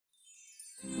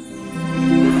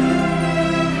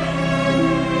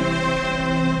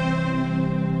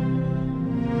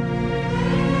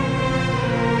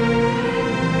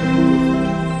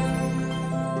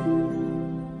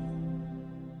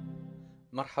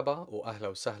Marhaba or Ahla wa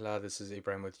Sahla, this is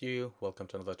Ibrahim with you. Welcome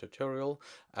to another tutorial.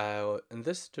 In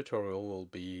this tutorial, we'll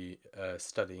be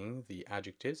studying the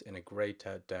adjectives in a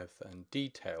greater depth and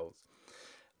details.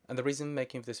 And the reason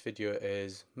making this video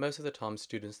is most of the time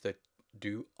students that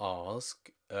do ask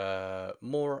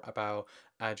more about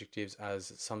adjectives,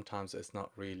 as sometimes it's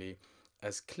not really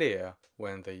as clear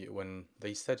when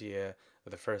they study it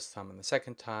the first time and the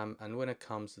second time, and when it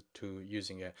comes to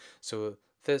using it. So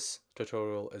this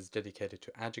tutorial is dedicated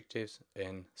to adjectives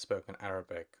in spoken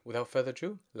Arabic. Without further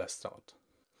ado, let's start.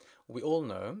 We all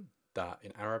know that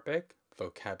in Arabic,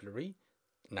 vocabulary,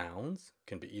 nouns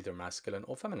can be either masculine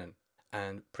or feminine.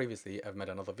 And previously I've made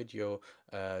another video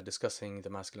discussing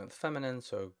the masculine and the feminine,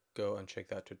 so go and check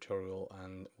that tutorial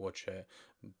and watch it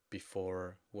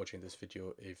before watching this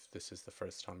video if this is the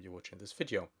first time you're watching this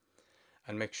video.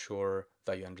 And make sure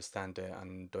that you understand it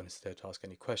and don't hesitate to ask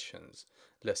any questions.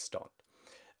 Let's start.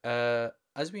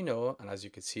 As we know, and as you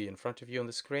can see in front of you on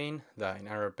the screen, that in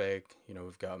Arabic,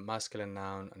 we've got masculine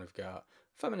noun and we've got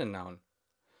feminine noun.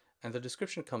 And the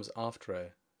description comes after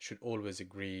it should always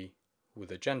agree with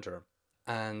the gender.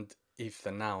 And if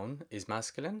the noun is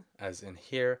masculine, as in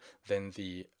here, then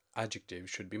the adjective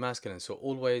should be masculine. So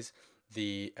always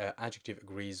the adjective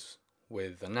agrees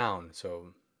with the noun. So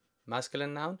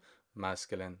masculine noun,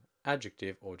 masculine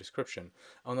adjective or description.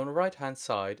 And on the right hand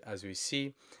side, as we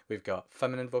see, we've got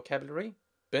feminine vocabulary,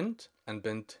 bint, and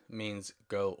bint means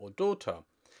girl or daughter.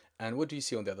 And what do you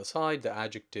see on the other side? The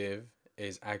adjective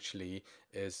is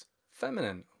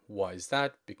feminine. Why is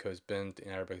that? Because bint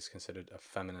in Arabic is considered a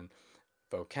feminine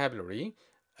vocabulary.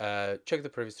 Check the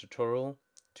previous tutorial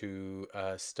to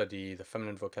study the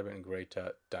feminine vocabulary in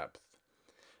greater depth.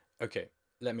 Okay,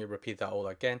 let me repeat that all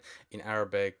again. In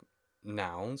Arabic,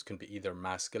 nouns can be either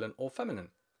masculine or feminine.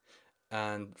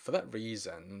 And for that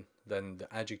reason, then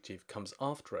the adjective comes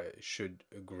after it should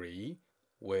agree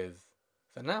with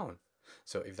the noun.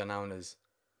 So if the noun is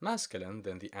masculine,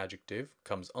 then the adjective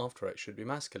comes after it should be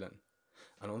masculine.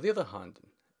 And on the other hand,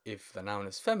 if the noun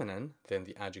is feminine, then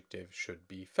the adjective should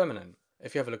be feminine.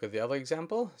 If you have a look at the other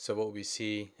example, so what we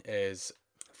see is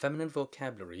feminine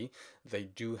vocabulary, they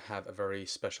do have a very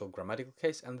special grammatical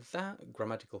case, and that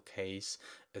grammatical case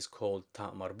is called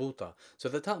ta' marbuta. So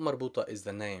the ta' marbuta is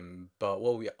the name, but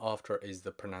what we're after is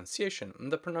the pronunciation.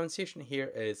 And the pronunciation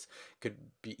here could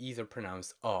be either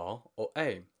pronounced a or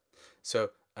a.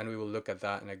 So, and we will look at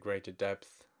that in a greater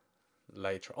depth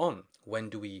later on. When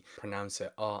do we pronounce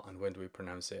it a and when do we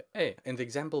pronounce it a? In the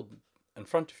example in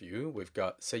front of you, we've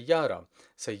got sayyara.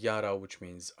 Sayyara, which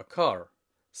means a car.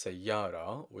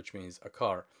 Sayyara, which means a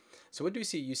car. So what do you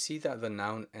see? You see that the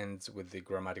noun ends with the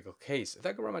grammatical case.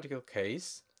 That grammatical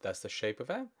case, that's the shape of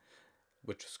it,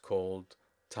 which is called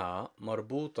ta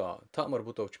marbuta. Ta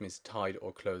marbuta, which means tied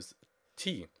or closed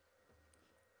T.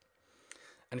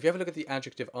 And if you have a look at the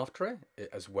adjective after it, it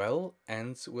as well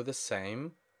ends with the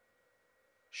same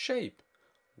shape.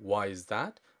 Why is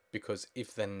that? Because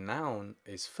if the noun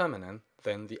is feminine,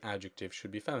 then the adjective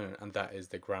should be feminine, and that is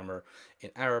the grammar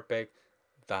in Arabic,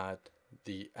 that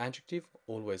the adjective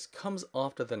always comes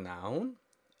after the noun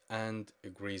and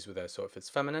agrees with it. So if it's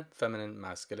feminine, feminine,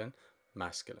 masculine,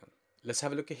 masculine. Let's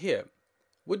have a look at here.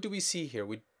 What do we see here?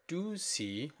 We do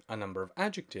see a number of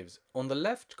adjectives. On the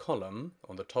left column,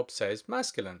 on the top says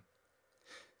masculine.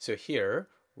 So here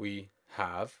we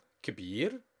have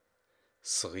كبير,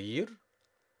 صغير,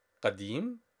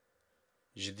 قديم,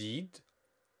 جديد,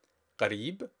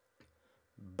 قريب,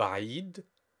 بعيد,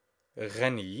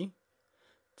 غني,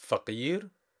 فقير,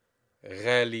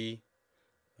 غالي,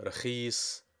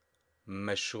 رخيص,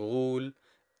 مشغول,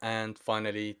 and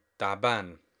finally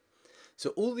تعبان.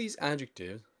 So all these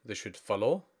adjectives, they should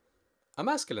follow a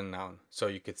masculine noun. So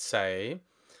you could say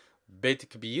بيت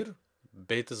كبير,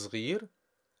 بيت صغير.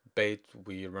 بيت,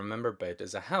 we remember بيت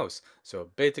is a house. So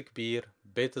بيت كبير,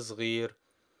 بيت صغير,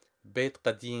 بيت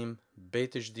قديم,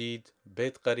 بيت جديد,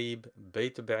 بيت قريب,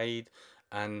 بيت بعيد,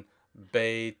 and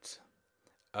بيت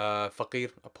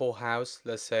فقير, a poor house,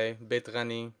 let's say. بيت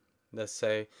غني, let's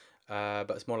say,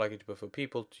 but it's more likely to be for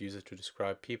people, to use it to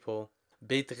describe people.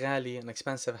 بيت غالي, an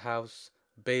expensive house.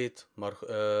 بيت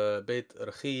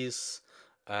رخيص,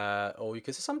 or you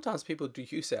can say sometimes people do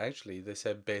use it actually. They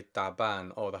say بيت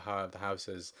تعبان, or the house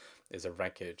is a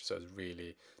wreckage, so it's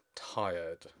really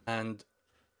tired. And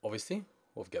obviously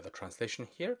we'll get the translation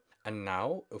here. And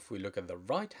now if we look at the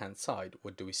right hand side,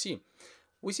 what do we see?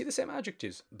 We see the same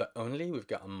adjectives, but only we've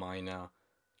got a minor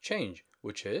change,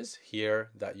 which is here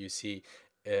that you see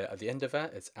at the end of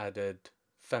it, it's added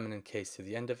feminine case to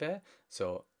the end of it.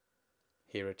 So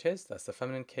here it is, that's the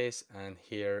feminine case, and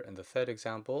here in the third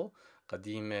example,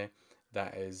 قديمة,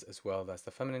 That is as well, that's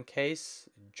the feminine case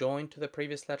joined to the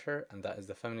previous letter, and that is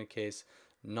the feminine case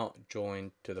not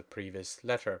joined to the previous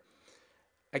letter.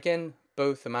 Again,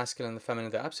 both the masculine and the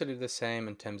feminine, they're absolutely the same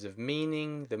in terms of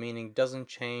meaning. The meaning doesn't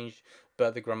change,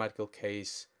 but the grammatical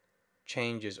case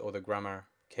changes, or the grammar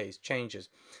case changes.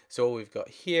 So what we've got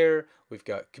here, we've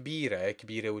got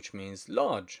kbira, which means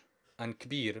large, and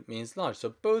kbir means large.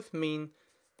 So both mean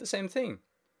the same thing.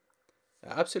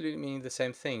 Absolutely meaning the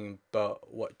same thing,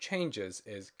 but what changes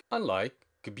is, unlike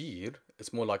kbir,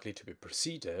 it's more likely to be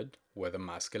preceded with a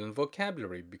masculine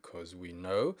vocabulary, because we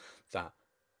know that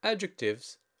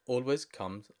adjectives always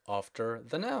come after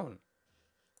the noun.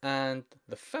 And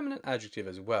the feminine adjective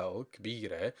as well,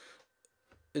 kbira,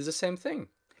 is the same thing.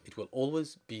 It will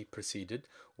always be preceded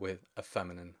with a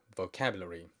feminine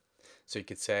vocabulary. So you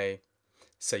could say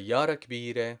سيارة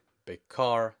كبيرة, big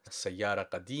car. سيارة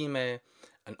قديمة,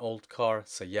 an old car.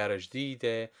 سيارة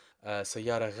جديدة,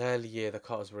 سيارة غالية, the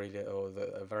car is really, or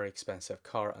a very expensive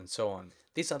car, and so on.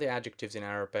 These are the adjectives in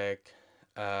Arabic,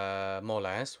 more or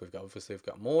less. Obviously we've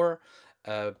got more,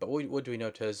 but what do we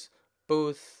notice?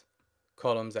 Both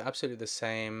columns are absolutely the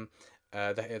same.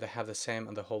 They have the same,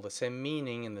 and they hold the same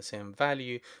meaning and the same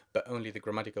value, but only the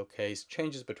grammatical case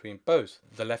changes between both.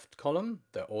 The left column,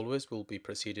 there always will be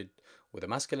preceded with a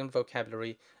masculine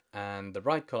vocabulary, and the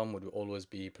right column would always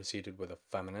be preceded with a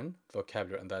feminine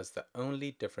vocabulary, and that's the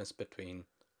only difference between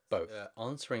both.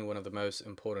 Answering one of the most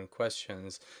important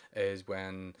questions is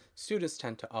when students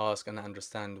tend to ask and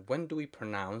understand, when do we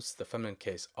pronounce the feminine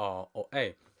case R or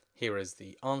A? Here is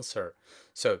the answer.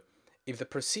 So if the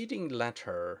preceding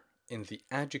letter in the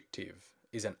adjective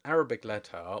is an Arabic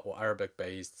letter or Arabic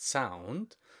based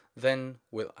sound, then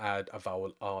we'll add a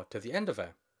vowel R to the end of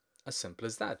it. As simple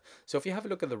as that. So if you have a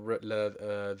look at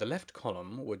the left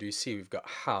column, what do you see? We've got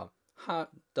ha. Ha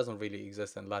doesn't really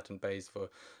exist in Latin based for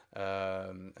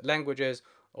languages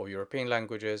or European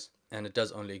languages, and it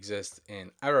does only exist in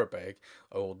Arabic.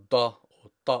 Or da or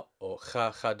ta or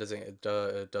kha. Kha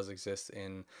does exist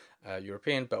in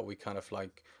European, but we kind of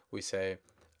like, we say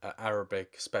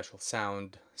Arabic special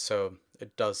sound. So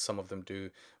it does, some of them do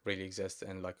really exist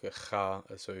in like a kha.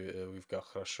 So we've got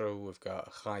khashu, we've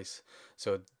got khais.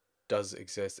 So it does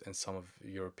exist in some of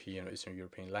European or Eastern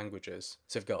European languages.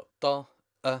 So we've got ta,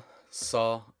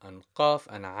 sa, and qaf,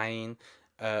 and ayn.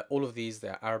 All of these,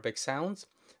 they're Arabic sounds.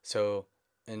 So,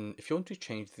 and if you want to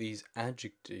change these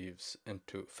adjectives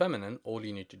into feminine, all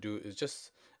you need to do is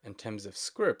just, in terms of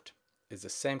script, is the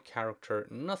same character.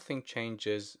 Nothing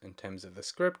changes in terms of the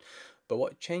script, but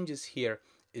what changes here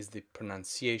is the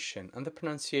pronunciation, and the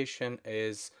pronunciation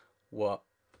is what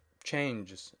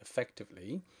changes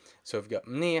effectively. So we've got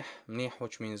mnih,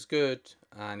 which means good,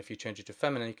 and if you change it to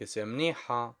feminine, you can say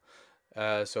mniha.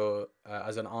 As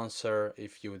an answer,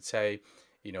 if you would say,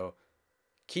 you know,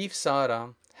 Kif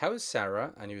Sarah, how is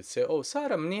Sarah? And you would say, oh,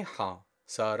 Sarah mniha,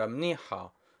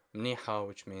 mniha,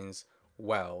 which means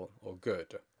well or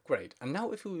good. Great. And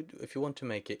now if you want to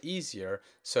make it easier,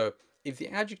 so if the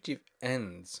adjective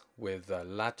ends with a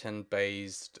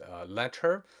Latin-based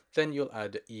letter, then you'll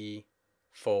add E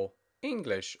for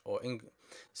English or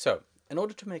So in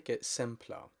order to make it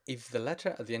simpler, if the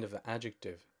letter at the end of the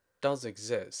adjective does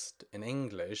exist in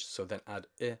English, so then add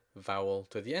I vowel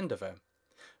to the end of it.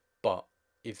 But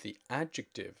if the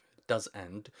adjective does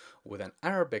end with an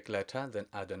Arabic letter, then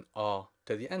add an R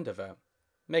to the end of it.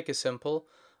 Make it simple.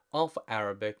 R for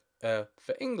Arabic,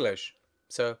 for English.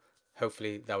 So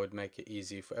hopefully that would make it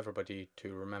easy for everybody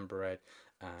to remember it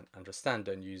and understand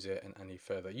and use it in any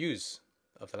further use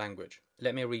of the language.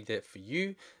 Let me read it for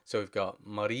you. So we've got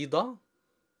marida,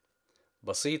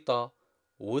 basita,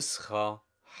 وسخة,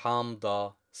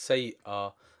 حامضة,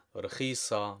 سيئة,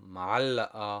 رخيصة,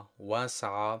 معلقة,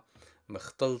 واسعة,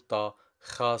 مختلطة,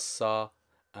 خاصة.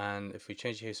 And if we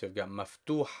change here, so we've got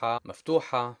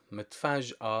مفتوحة,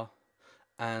 متفاجئة,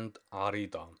 and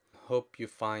عريضة. Hope you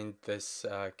find this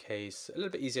case a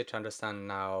little bit easier to understand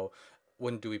now.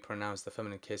 When do we pronounce the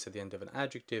feminine case at the end of an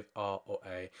adjective, R or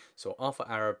A? So R for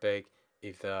Arabic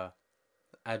if the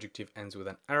adjective ends with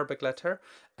an Arabic letter,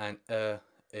 and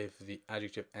if the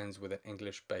adjective ends with an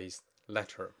English-based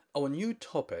letter. Our new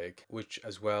topic, which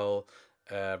as well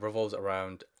revolves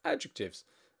around adjectives.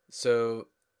 So,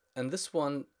 and this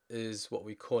one is what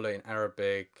we call it in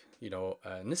Arabic,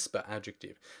 Nisba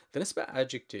adjective. The Nisba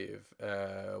adjective,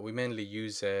 we mainly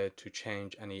use it to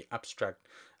change any abstract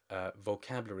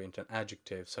vocabulary into an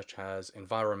adjective, such as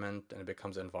environment, and it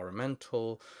becomes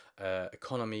environmental,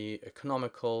 economy,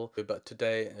 economical. But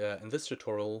today, in this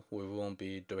tutorial, we won't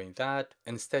be doing that.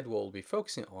 Instead, what we'll be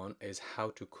focusing on is how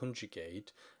to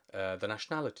conjugate the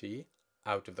nationality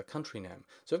out of the country name.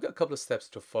 So we've got a couple of steps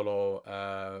to follow.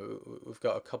 We've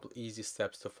got a couple easy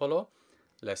steps to follow.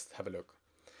 Let's have a look.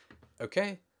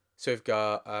 Okay, so we've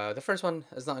got the first one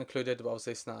is not included, but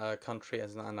obviously it's not a country,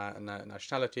 it's not a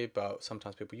nationality, but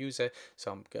sometimes people use it,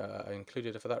 so I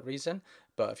included it for that reason.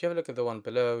 But if you have a look at the one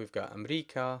below, we've got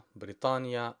America,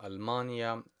 Britannia,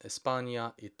 Almania,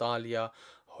 España, Italia,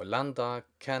 Hollanda,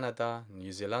 Canada,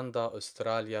 New Zealand,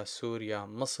 Australia, Syria,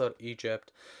 Misr,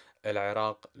 Egypt,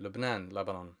 Iraq,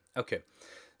 Lebanon. Okay,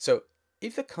 so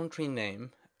if the country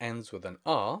name ends with an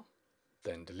R,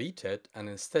 then delete it, and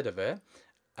instead of it,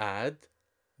 add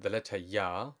the letter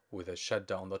ya with a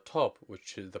shadda on the top,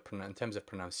 which is in terms of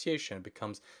pronunciation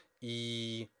becomes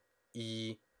e.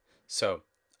 So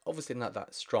obviously not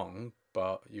that strong,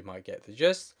 but you might get the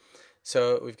gist.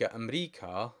 So we've got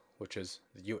America, which is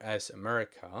the US,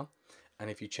 America, and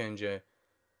if you change a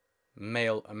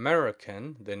male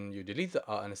American, then you delete the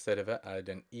R and instead of it add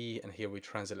an E, and here we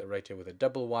transliterate it with a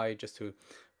double Y just to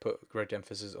put great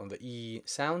emphasis on the E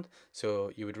sound.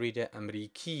 So you would read it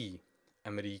Ameriki,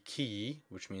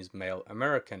 which means male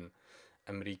American,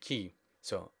 Ameriki.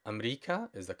 So America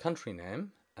is the country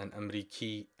name and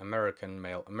Ameriki, American,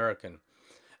 male American.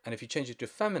 And if you change it to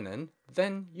feminine,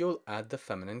 then you'll add the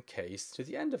feminine case to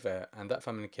the end of it. And that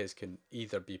feminine case can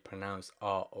either be pronounced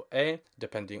R or A,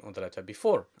 depending on the letter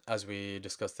before, as we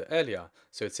discussed it earlier.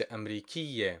 So it's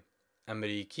Amerikiye,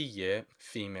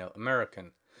 female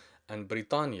American. And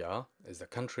Britannia is the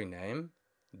country name.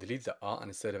 Delete the R and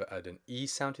instead of add an E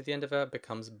sound to the end of it,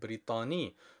 becomes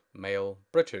Britanni, male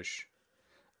British.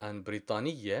 And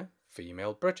Britanniye,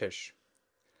 female British.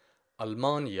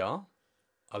 Almania,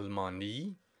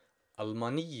 Almani,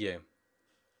 Almaniye.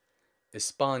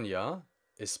 España,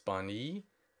 Hispani,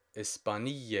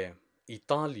 Hispaniye.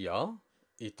 Italia,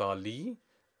 Itali,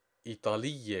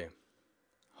 Italiye.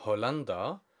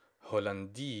 Hollanda,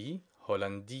 Hollandi,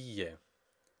 Hollandiye.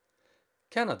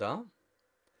 Canada,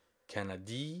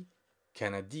 Canadi,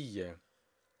 Canadiye.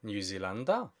 New Zealand,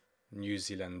 New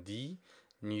Zealandi,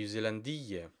 New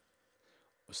Zealandiye.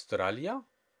 Australia,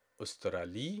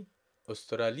 Australi,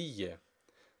 Australiye.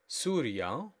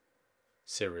 Syria,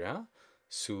 Syria,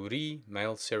 Suri,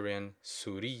 male Syrian,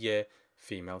 Suriye,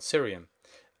 female Syrian.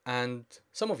 And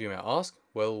some of you may ask,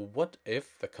 well, what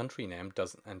if the country name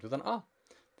doesn't end with an R?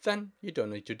 Then you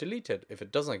don't need to delete it. If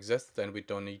it doesn't exist, then we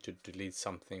don't need to delete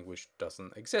something which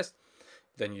doesn't exist.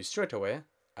 Then you straight away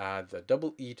add the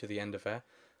double E to the end of it,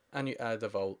 and you add the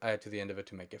vowel A to the end of it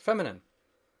to make it feminine.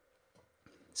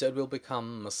 So it will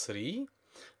become Masri,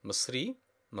 Masri,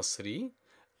 Masri,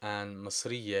 and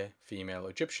Masriye, female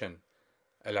Egyptian.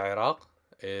 Al-Iraq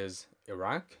is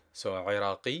Iraq, so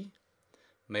Iraqi,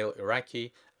 male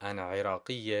Iraqi, and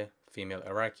Iraqiye, female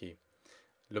Iraqi.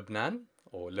 Lebanon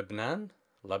or Lebanon,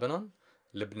 Lebanon,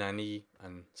 Lebanani,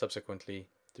 and subsequently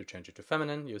to change it to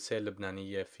feminine, you say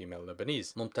Lebananiye, female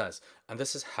Lebanese. Mumtaz. And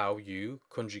this is how you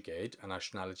conjugate a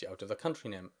nationality out of the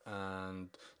country name. And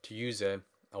to use it,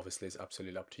 obviously, it's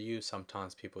absolutely up to you.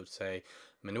 Sometimes people would say,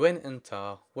 "Min وين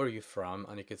أنت?" Where are you from?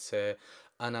 And you could say,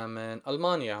 "أنا من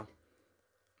ألمانيا."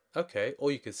 Okay,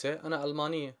 or you could say, "أنا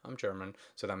ألماني." I'm German.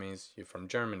 So that means you're from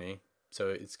Germany. So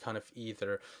it's kind of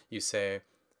either you say,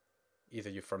 either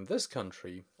you're from this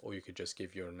country, or you could just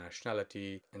give your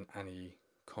nationality in any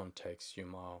context you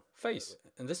might face.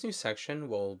 In this new section,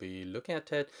 we'll be looking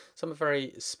at it, some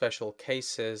very special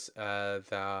cases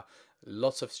that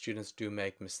lots of students do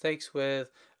make mistakes with,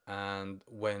 and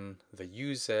when they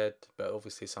use it, but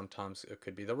obviously sometimes it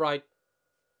could be the right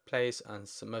place, and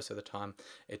so most of the time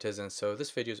it isn't. So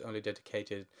this video is only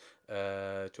dedicated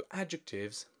to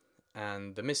adjectives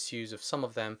and the misuse of some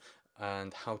of them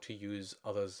and how to use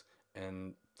others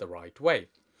in the right way.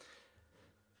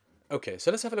 Okay, so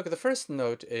let's have a look at the first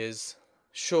note is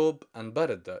shob and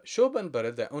barad. Shob and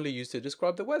barad, they're only used to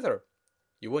describe the weather.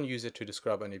 You won't use it to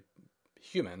describe any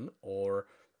human or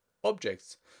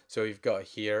objects. So you've got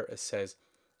here, it says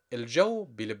الجو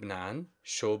بلبنان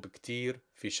شوب كتير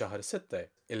في شهر 6.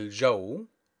 الجو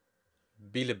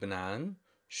بلبنان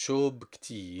شوب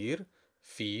كتير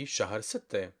في شهر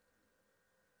 6.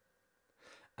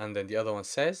 And then the other one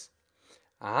says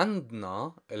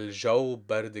عندنا الجو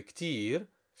برد كتير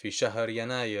في شهر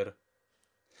يناير.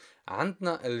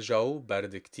 عندنا الجو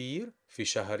برد كتير في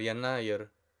شهر يناير.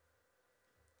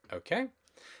 Okay,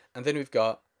 and then we've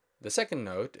got the second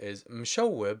note is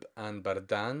مشوب and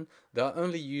بردان. They are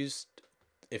only used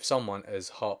if someone is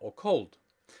hot or cold.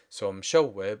 So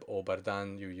مشوب or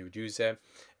بردان, you would use it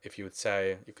if you would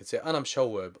say, you could say أنا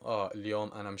مشوب.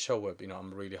 اليوم أنا مشوب,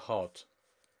 I'm really hot.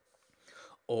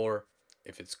 Or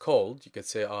if it's cold, you could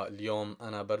say اليوم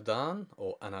أنا بردان,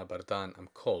 or أنا بردان, I'm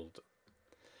cold.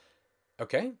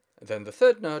 Okay, Then the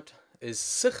third note is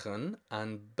سخن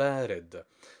and بارد.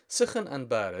 سخن and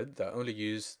بارد, they're only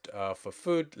used for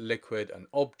food, liquid, and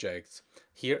objects.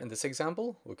 Here in this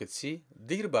example, we could see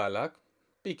دير بالك,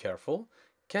 be careful.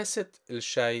 كاسة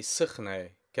الشاي سخنة.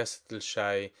 كاسة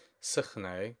الشاي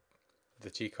سخنة. The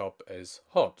teacup is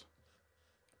hot.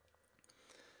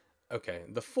 Okay,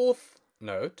 the fourth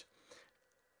note,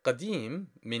 قديم,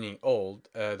 meaning old,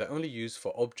 they're only used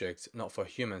for objects, not for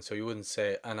humans. So you wouldn't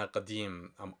say أنا قديم,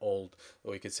 I'm old.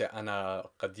 Or you could say أنا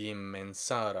قديم من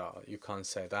سارة. You can't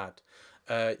say that.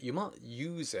 You might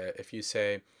use it if you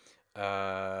say,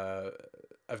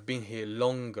 I've been here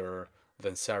longer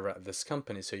than Sarah at this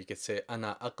company. So you could say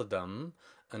أنا أقدم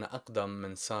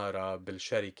من سارة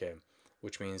بالشركة,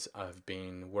 which means I've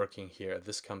been working here at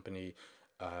this company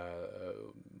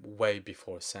way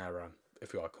before Sarah,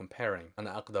 if you are comparing.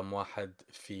 أنا أقدم واحد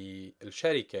في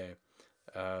الشركة.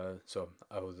 So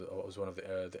I was one of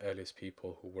the earliest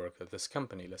people who worked at this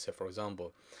company, let's say, for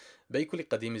example. But equally,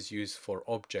 قديم is used for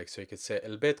objects. So you could say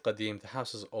البيت قديم, the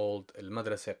house is old.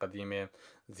 المدرسة قديمة,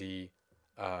 the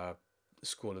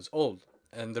school is old.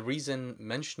 And the reason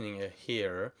mentioning it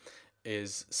here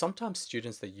is sometimes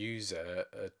students, they use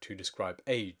it to describe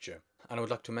age. And I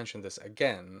would like to mention this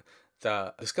again,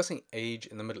 that discussing age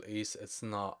in the Middle East, it's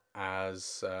not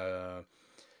as,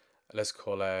 let's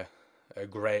call it, a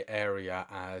gray area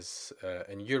as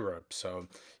in Europe. So,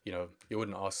 you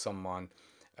wouldn't ask someone,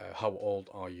 how old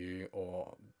are you?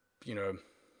 Or,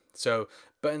 so,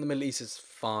 but in the Middle East, it's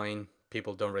fine.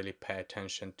 People don't really pay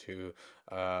attention to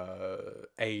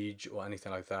age or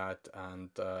anything like that.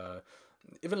 And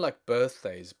even like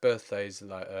birthdays,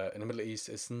 like in the Middle East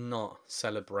is not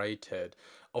celebrated.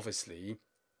 Obviously,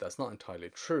 that's not entirely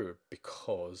true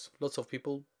because lots of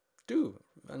people do.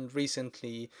 And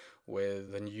recently,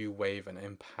 with the new wave and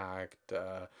impact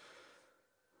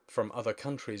from other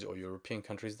countries or European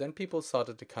countries, then people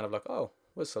started to kind of like, oh,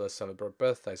 we'll celebrate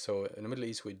birthdays. So in the Middle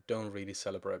East, we don't really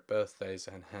celebrate birthdays,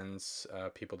 and hence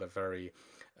people are very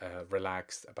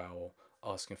relaxed about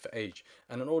asking for age.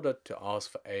 And in order to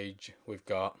ask for age, we've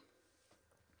got,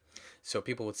 so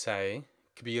people would say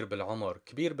كبير بالعمر.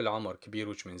 كبير بالعمر, كبير,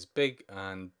 which means big,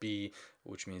 and B,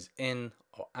 which means in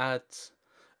or at,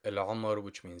 العمر,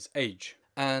 which means age.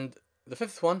 And the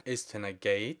fifth one is to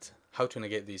negate. How to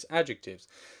negate these adjectives.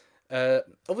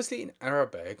 Obviously in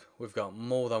Arabic, we've got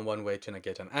more than one way to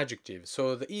negate an adjective.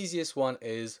 So the easiest one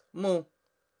is مو.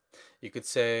 You could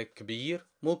say كبير,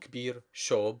 مو كبير,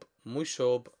 شوب, مو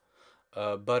شوب,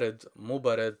 برد, مو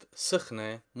برد,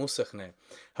 سخنة, مو سخنة.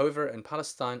 However, in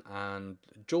Palestine and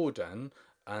Jordan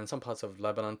and some parts of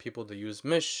Lebanon, people, they use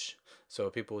مش. So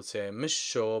people would say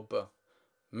مش شوب,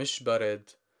 مش برد,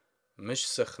 مش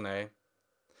سخنة.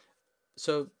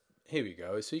 So here we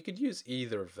go. So you could use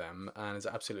either of them, and it's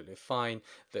absolutely fine.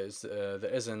 There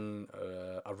isn't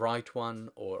a right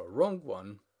one or a wrong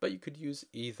one, but you could use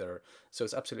either. So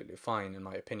it's absolutely fine, in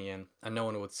my opinion. And no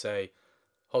one would say,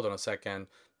 hold on a second,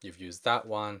 you've used that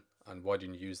one, and why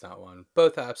didn't you use that one?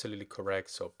 Both are absolutely correct,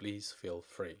 so please feel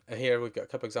free. And here we've got a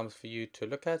couple examples for you to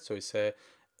look at. So we say,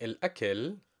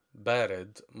 الأكل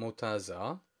بارد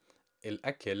متازع.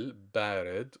 الأكل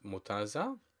بارد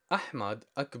متازع. أحمد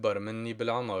أكبر مني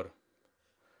بالعمر.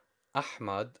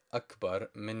 أحمد أكبر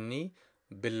مني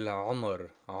بالعمر.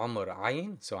 عمر,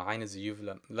 عين. So عين is a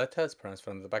uvular letter. It's pronounced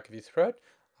from the back of your throat.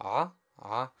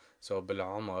 So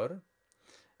بالعمر.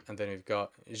 And then we've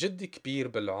got جدي كبير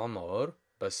بالعمر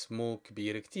بس مو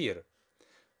كبير كتير.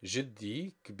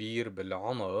 جدي كبير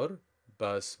بالعمر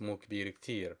بس مو كبير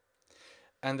كتير.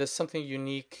 And there's something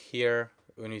unique here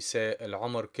when you say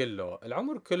العمر كله.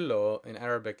 العمر كله in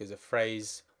Arabic is a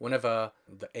phrase whenever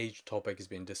the age topic is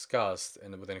being discussed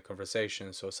within a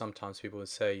conversation. So sometimes people would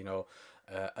say,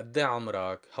 قد إيه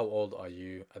عمرك, how old are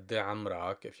you? قد إيه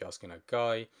عمرك if you're asking a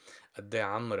guy. قد إيه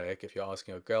عمرك if you're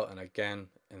asking a girl. And again,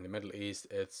 in the Middle East,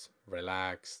 it's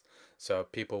relaxed. So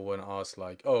people wouldn't ask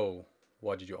like, oh,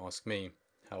 why did you ask me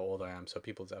how old I am? So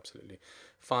people's absolutely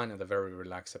fine, and they're very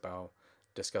relaxed about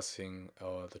discussing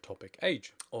the topic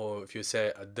age. Or if you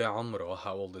say قد إيه عمره,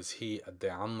 how old is he? قد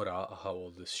إيه عمرها, how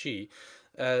old is she?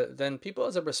 Then people,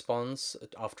 as a response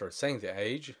after saying the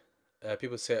age,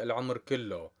 people say العمر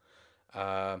كله.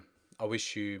 I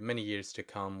wish you many years to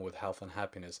come with health and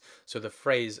happiness. So the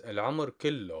phrase العمر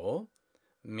كله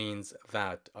means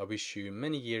that I wish you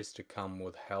many years to come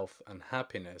with health and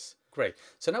happiness. Great.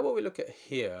 So now what we look at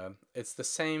here, it's the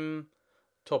same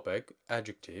topic,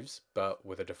 adjectives, but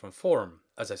with a different form.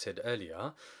 As I said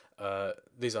earlier,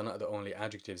 these are not the only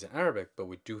adjectives in Arabic, but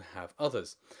we do have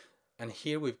others. And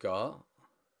here we've got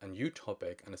a new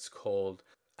topic, and it's called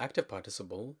active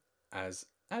participle as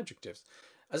adjectives.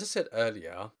 As I said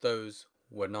earlier, those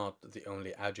we're not the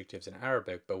only adjectives in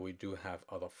Arabic, but we do have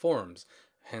other forms.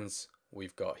 Hence,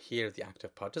 we've got here the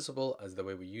active participle as the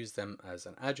way we use them as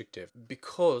an adjective.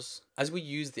 Because as we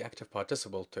use the active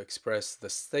participle to express the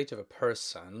state of a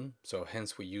person, so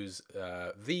hence we use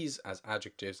these as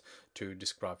adjectives to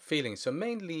describe feelings. So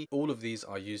mainly all of these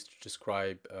are used to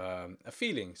describe a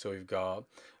feeling. So we've got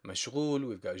مشغول,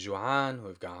 we've got جوعان,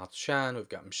 we've got عطشان, we've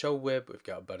got مشوب, we've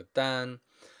got بردان,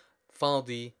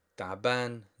 فاضي,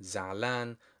 تعبان,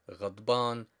 زعلان,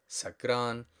 غضبان,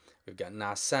 سكران. We've got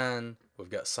نعسان,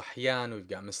 we've got صحيان, we've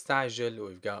got مستعجل,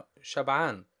 we've got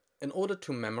شبعان. In order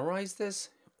to memorize this,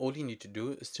 all you need to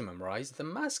do is to memorize the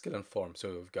masculine form.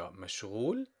 So we've got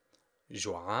مشغول,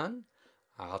 جوعان,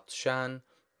 عطشان,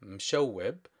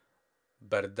 مشوب,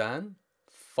 بردان,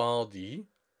 فاضي,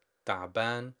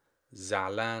 تعبان,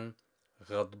 زعلان,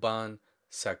 غضبان,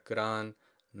 سكران,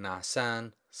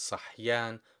 نعسان,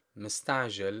 صحيان,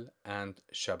 مستعجل, and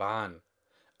شبعان.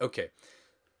 Okay,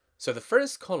 so the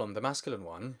first column, the masculine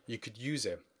one, you could use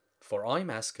it for I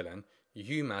masculine,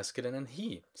 you masculine, and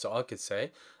he. So I could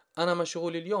say أنا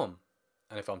مشغول اليوم.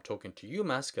 And if I'm talking to you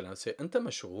masculine, I'd say أنت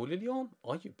مشغول اليوم?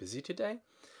 Are you busy today?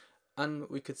 And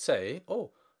we could say, oh,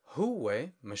 هو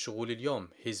مشغول اليوم.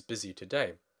 He's busy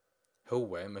today.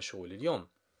 هو مشغول اليوم.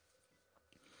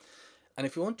 And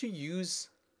if you want to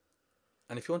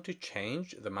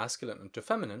change the masculine into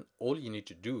feminine, all you need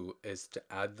to do is to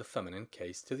add the feminine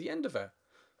case to the end of it,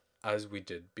 as we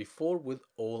did before with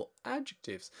all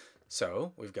adjectives.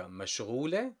 So we've got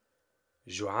مشغولة,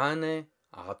 جوعانة,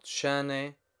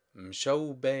 عطشانة,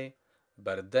 مشوبة,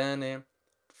 بردانة,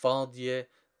 فاضية,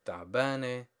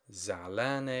 تعبانة,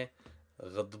 زعلانة,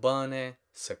 غضبانة,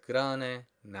 سكرانة,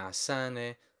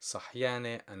 نعسانة,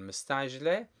 صحيانة, and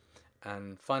مستعجلة.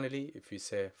 And finally, if you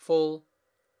say full,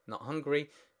 not hungry,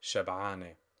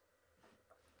 شبعانة.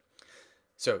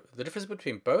 So the difference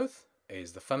between both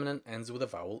is the feminine ends with a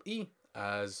vowel E,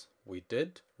 as we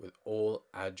did with all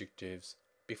adjectives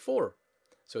before.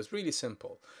 So it's really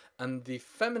simple. And the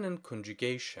feminine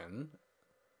conjugation,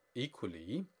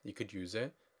 equally, you could use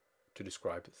it to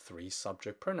describe three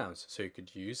subject pronouns. So you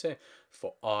could use it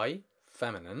for I,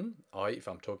 feminine, I if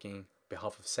I'm talking on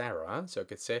behalf of Sarah, so I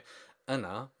could say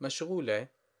أنا مشغولة.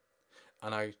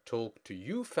 And I talk to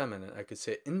you feminine, I could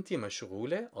say أنتِ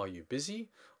مشغولة, are you busy?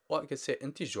 Or I could say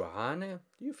أنتِ جوعانة,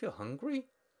 do you feel hungry?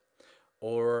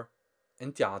 Or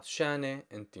أنتِ عطشانة,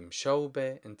 أنتِ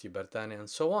مشوبة, أنتِ بردانة, and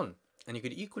so on. And you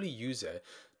could equally use it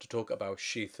to talk about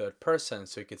she third person.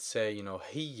 So you could say,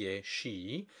 هي,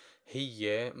 she,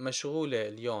 هي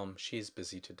مشغولة اليوم, she's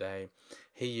busy today.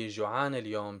 هي جوعانة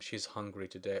اليوم, she's hungry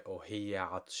today. Or هي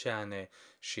عطشانة,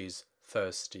 she's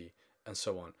thirsty, and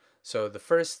so on. So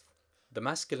the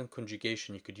masculine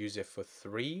conjugation, you could use it for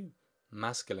three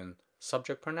masculine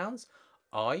subject pronouns,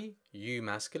 I, you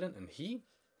masculine, and he.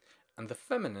 And the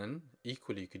feminine,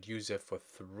 equally, you could use it for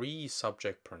three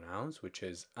subject pronouns, which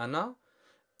is أنا,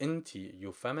 أنتِ,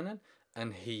 you feminine,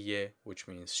 and هي, which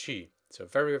means she. So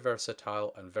very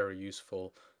versatile and very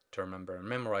useful to remember and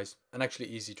memorize, and actually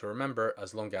easy to remember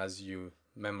as long as you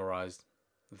memorize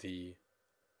the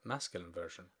masculine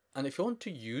version. And if you want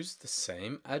to use the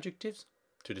same adjectives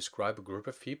to describe a group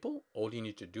of people, all you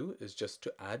need to do is just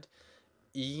to add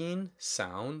 "een"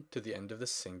 sound to the end of the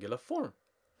singular form.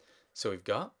 So we've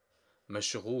got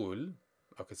مشغول,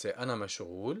 I could say أنا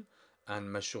مشغول,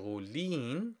 and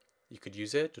مشغولين, you could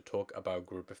use it to talk about a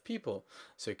group of people.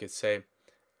 So you could say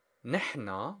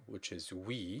نحنا, which is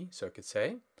we, so I could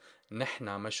say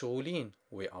نحنا مشغولين,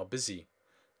 we are busy.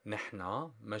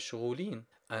 نحنا مشغولين.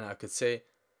 And I could say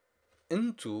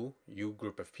into, you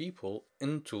group of people,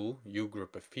 into, you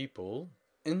group of people,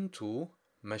 into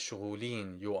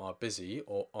مشغولين, you are busy,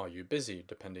 or are you busy,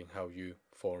 depending how you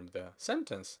form the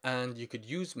sentence. And you could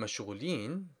use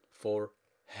مشغولين for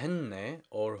هن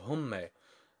or هم.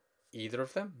 Either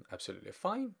of them, absolutely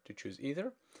fine to choose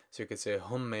either. So you could say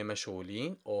هم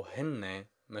مشغولين or هن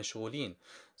مشغولين.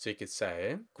 So you could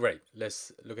say, great,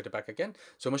 let's look at it back again.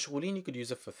 So مشغولين, you could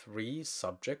use it for three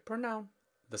subject pronoun,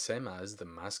 the same as the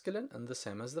masculine and the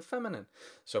same as the feminine.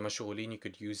 So مشغولين, you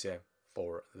could use it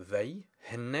for they,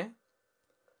 هن,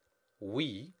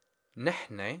 we,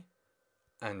 نحن,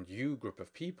 and you group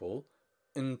of people,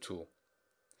 into.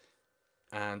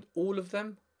 And all of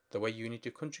them, the way you need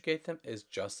to conjugate them is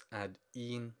just add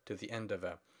 "een" to the end of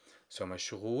it. So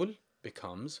مشغول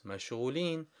becomes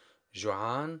مشغولين,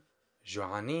 جوعان,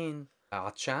 جوعانين,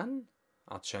 عطشان,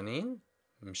 عطشانين,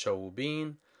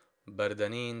 مشوبين,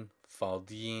 بردانين,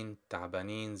 فاضيين,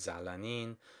 تعبانين,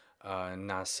 زعلانين,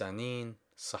 نعسانين,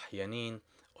 صحيانين.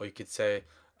 Or you could say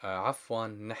عفوا,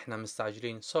 نحن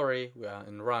مستعجلين, sorry, we are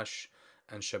in rush,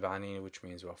 and شبعانين, which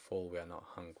means we are full, we are not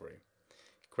hungry.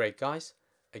 Great, guys.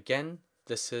 Again,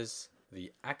 this is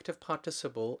the active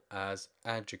participle as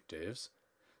adjectives.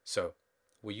 So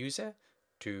we use it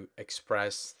to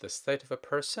express the state of a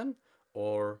person,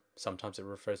 or sometimes it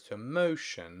refers to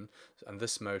emotion. And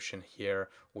this motion here,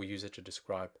 we use it to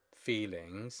describe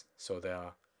feelings. So they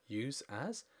are used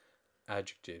as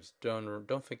adjectives.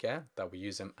 Don't forget that we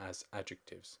use them as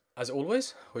adjectives. As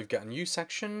always, we've got a new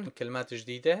section, كلمات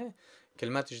جديدة.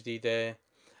 كلمات جديدة.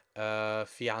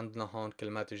 في عندنا هون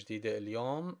كلمات جديدة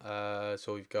اليوم.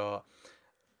 So we've got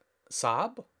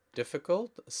صعب,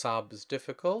 difficult. صعب is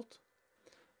difficult.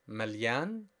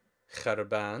 مليان,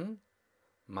 خربان.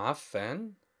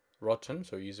 معفن, rotten,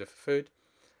 so use it for food.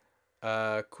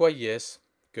 كويس,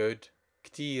 good.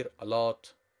 كتير, a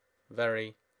lot,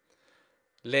 very.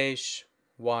 ليش,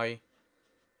 why.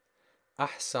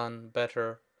 أحسن,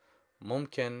 better.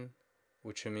 ممكن,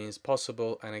 which means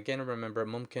possible. And again, remember,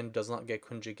 ممكن does not get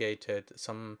conjugated.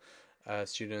 Some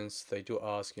students, they do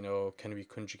ask, can we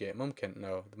conjugate ممكن?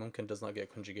 No, the ممكن does not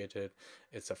get conjugated.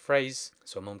 It's a phrase,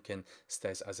 so ممكن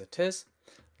stays as it is.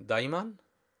 دايما,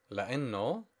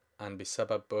 لأنه, and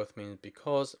بسبب both means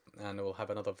because, and we'll have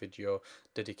another video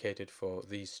dedicated for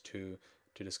these two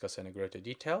to discuss in a greater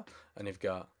detail. And you've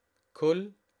got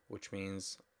كل, which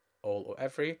means all or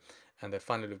every. And then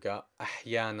finally we've got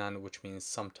أحيانا, which means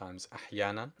sometimes.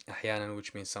 أحيانا,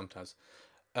 which means sometimes.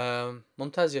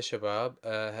 ممتاز يا شباب.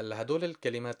 هلا هدول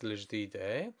الكلمات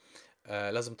الجديدة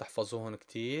لازم تحفظوهن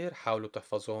كتير. حاولوا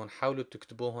تحفظوهن، حاولوا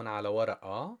تكتبوهن على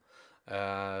ورقة.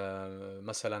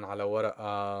 مثلا على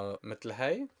ورقة مثل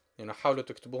هاي. حاولوا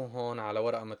تكتبوهن على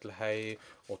ورقة مثل هاي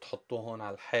وتحطوهن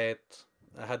على الحيط.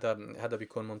 هذا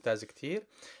بيكون ممتاز كتير.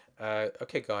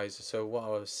 Okay guys, so what I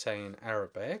was saying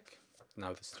Arabic.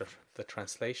 Now this is the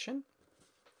translation.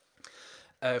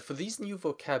 For these new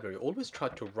vocabulary, always try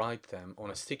to write them on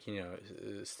a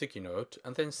sticky note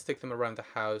and then stick them around the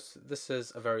house. This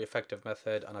is a very effective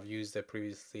method, and I've used it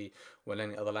previously when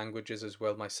learning other languages as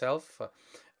well myself.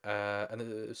 And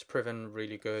it's proven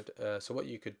really good. So what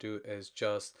you could do is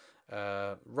just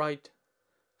write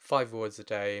 5 words a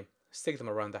day, stick them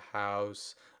around the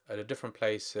house, at different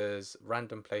places,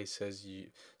 random places.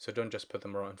 So don't just put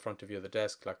them in front of you at the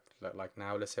desk like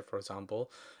now. Let's say, for example,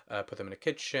 put them in a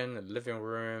kitchen, a living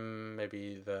room,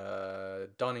 maybe the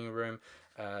dining room.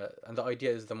 And the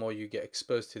idea is the more you get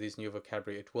exposed to these new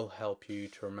vocabulary, it will help you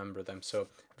to remember them. So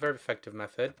very effective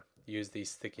method. Use these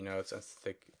sticky notes and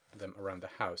stick them around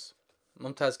the house.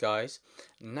 Mumtaz, guys.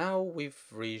 Now we've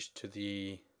reached to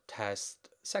the test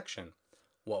section.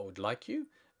 What I would like you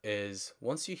is,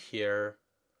 once you hear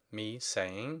me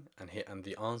saying and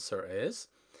the answer is,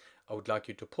 I would like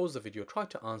you to pause the video, try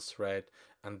to answer it,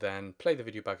 and then play the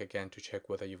video back again to check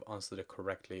whether you've answered it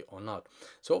correctly or not.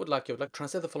 So I would like to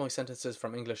translate the following sentences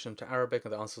from English into Arabic,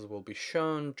 and the answers will be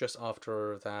shown just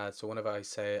after that. So whenever I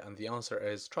say and the answer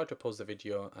is, try to pause the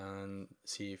video and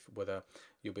see whether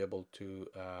you'll be able to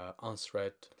answer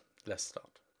it. Let's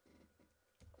start.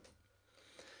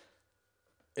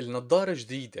 النظارة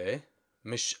جديدة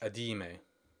مش قديمة.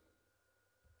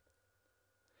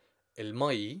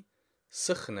 المي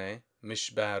سخنة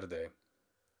مش باردة.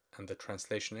 And the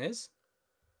translation is,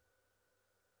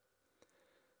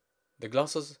 the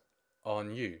glasses are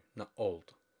new, not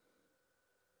old.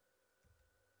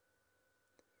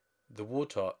 The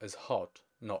water is hot,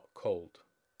 not cold.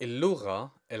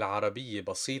 اللغة العربية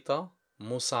بسيطة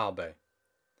مو صعبة.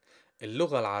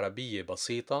 اللغة العربية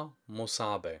بسيطة مو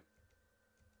صعبة.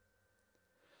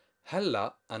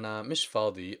 هلأ أنا مش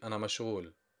فاضي، أنا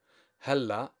مشغول.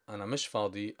 هلأ أنا مش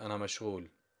فاضي، أنا مشغول.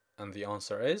 And the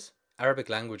answer is, Arabic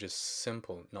language is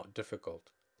simple, not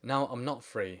difficult. Now I'm not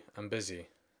free, I'm busy.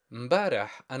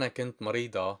 امبارح أنا كنت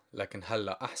مريضة لكن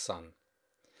هلأ أحسن.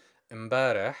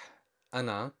 امبارح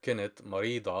أنا كنت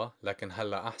مريضة لكن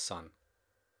هلأ أحسن.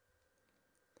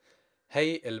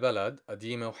 هي البلد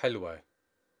قديمة وحلوة.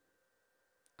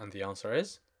 And the answer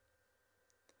is,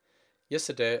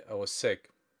 yesterday I was sick,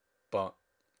 but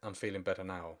I'm feeling better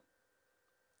now.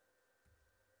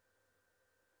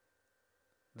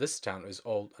 This town is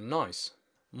old and nice.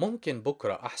 ممكن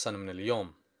بكرة أحسن من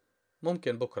اليوم.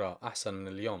 ممكن بكرة أحسن من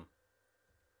اليوم.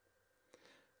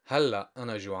 هلأ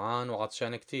أنا جوعان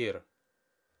وعطشان كتير.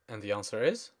 And the answer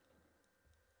is,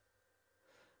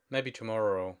 maybe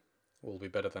tomorrow will be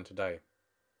better than today.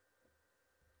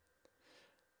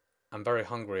 I'm very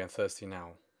hungry and thirsty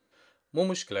now. مو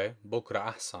مشكلة بكرة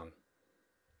أحسن.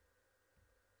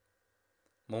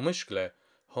 مو مشكلة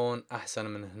هون أحسن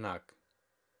من هناك.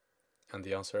 And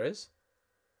the answer is,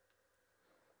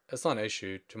 it's not an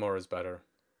issue, tomorrow is better.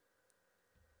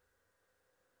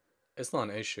 It's not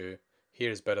an issue, here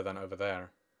is better than over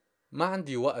there. ما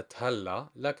عندي وقت هلا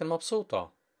لكن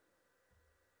مبسوطة.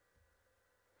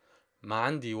 ما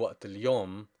عندي وقت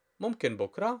اليوم. ممكن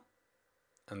بكرة.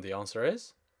 And the answer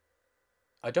is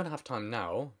I don't have time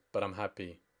now, but I'm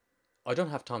happy. I don't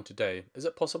have time today. Is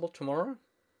it possible tomorrow?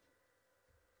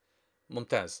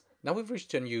 ممتاز. Now we've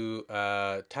reached a new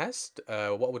test.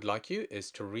 What we'd like you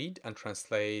is to read and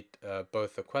translate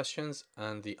both the questions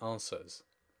and the answers.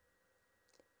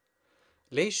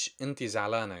 ليش أنتِ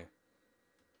زعلانة؟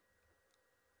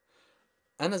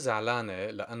 أنا زعلانة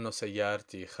لأنه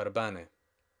سيارتي خربانة.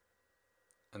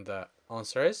 And the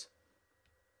answer is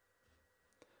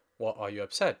what are you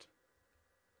upset?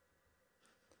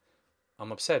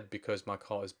 I'm upset because my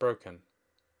car is broken.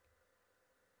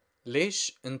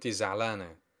 ليش أنتِ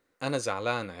زعلانة؟ أنا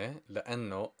زعلانة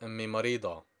لأنه أمي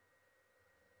مريضة.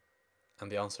 And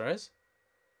the answer is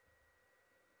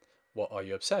what are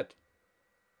you upset?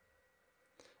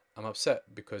 I'm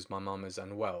upset because my mom is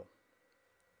unwell.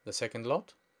 The second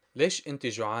lot. ليش أنتِ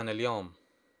جوعانة اليوم؟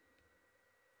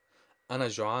 أنا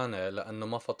جوعانة لأنه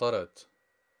ما فطرت.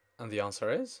 And the answer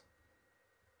is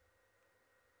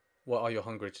what are you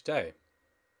hungry today?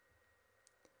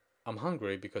 I'm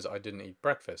hungry because I didn't eat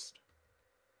breakfast.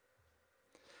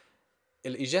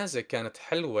 الإجازة كانت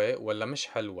حلوة ولا مش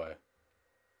حلوة؟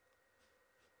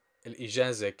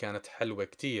 الإجازة كانت حلوة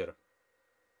كتير.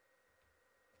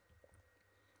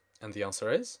 And the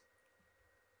answer is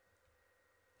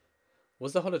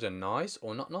was the holiday nice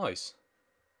or not nice?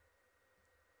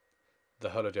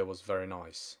 The holiday was very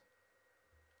nice.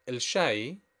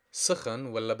 الشاي سخن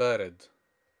ولا بارد؟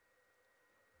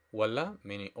 ولا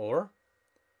meaning or.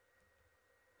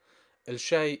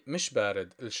 الشاي مش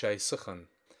بارد، الشاي سخن.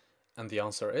 And the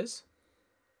answer is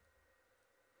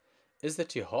the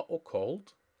tea hot or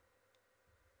cold?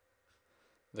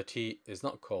 The tea is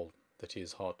not cold, the tea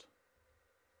is hot.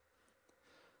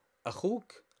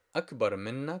 أخوك أكبر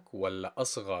منك ولا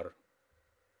أصغر؟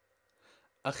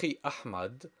 أخي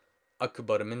أحمد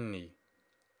أكبر مني.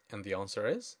 And the answer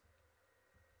is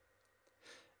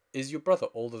your brother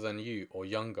older than you or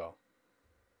younger?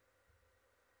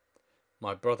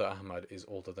 My brother Ahmad is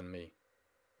older than me.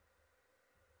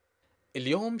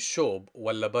 اليوم شوب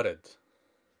ولا برد؟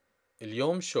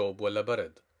 اليوم شوب ولا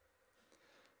برد؟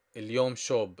 اليوم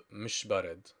شوب مش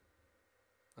برد.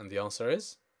 And the answer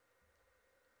is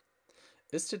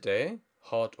today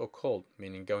hot or cold,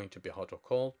 meaning going to be hot or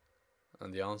cold?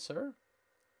 And the answer,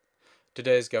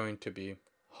 today is going to be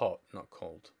hot, not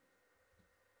cold.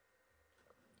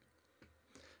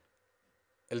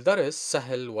 الدرس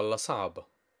سهل ولا صعب؟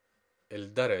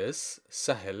 الدرس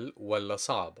سهل ولا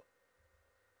صعب؟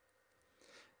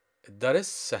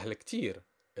 الدرس سهل كتير.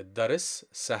 الدرس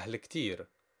سهل كتير.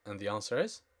 And the answer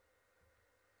is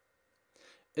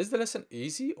the lesson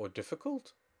easy or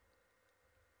difficult?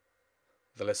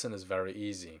 The lesson is very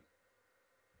easy.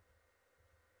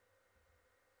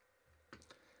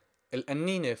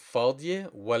 القنينة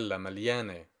فاضية ولا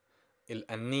مليانة؟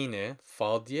 القنينة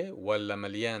فاضية ولا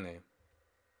مليانة؟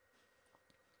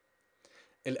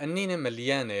 القنينة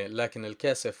مليانة لكن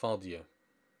الكاسة فاضية.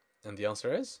 And the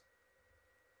answer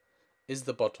is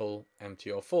the bottle empty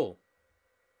or full?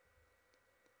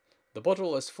 The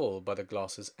bottle is full but the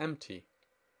glass is empty.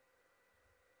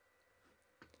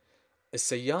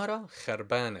 السيارة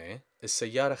خربانة.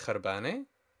 السيارة خربانة.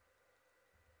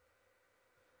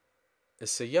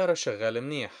 السيارة شغالة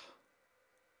منيح.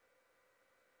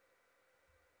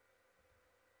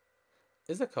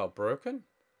 Is the car broken?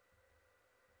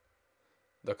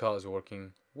 The car is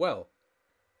working well.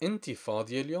 أنتِ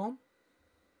فاضية اليوم؟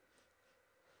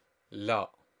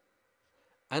 لا.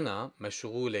 أنا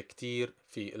مشغولة كتير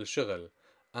في الشغل.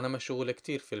 أنا مشغولة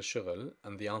كتير في الشغل.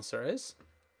 And the answer is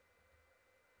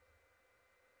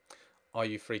are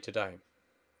you free today?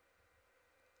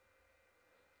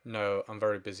 No, I'm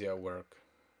very busy at work.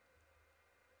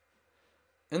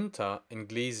 أنت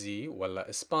إنجليزي ولا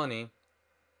إسباني؟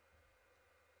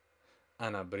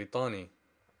 أنا بريطاني.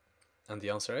 And the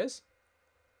answer is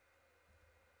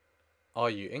are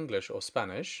you English or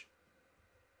Spanish?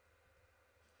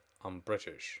 I'm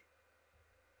British.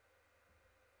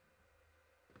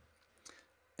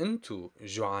 أنتوا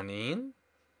جوعانين؟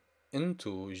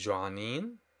 أنتوا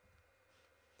جوعانين؟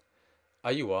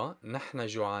 أيوة نحن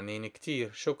جوعانين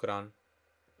كتير شكرا.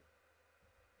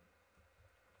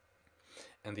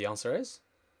 And the answer is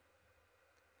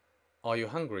are you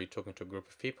hungry talking to a group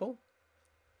of people?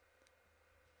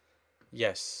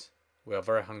 Yes, we are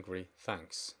very hungry,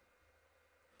 thanks.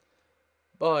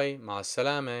 Bye, مع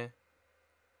السلامة.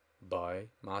 Bye,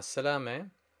 مع السلامة.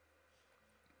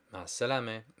 مع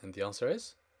السلامة. And the answer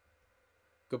is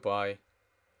goodbye.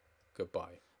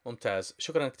 Goodbye. ممتاز.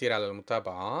 شكرا كتير على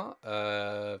المتابعة.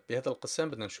 بهذا القسم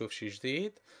بدنا نشوف شي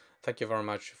جديد. Thank you very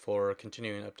much for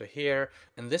continuing up to here.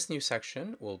 In this new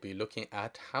section, we'll be looking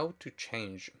at how to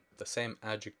change the same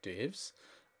adjectives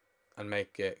and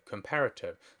make it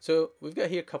comparative. So we've got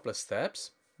here a couple of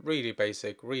steps, really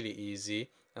basic, really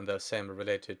easy, and the same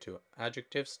related to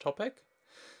adjectives topic.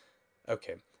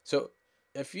 Okay, so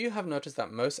if you have noticed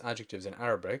that most adjectives in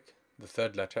Arabic, the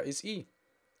third letter is E.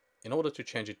 In order to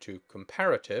change it to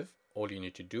comparative, all you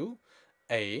need to do,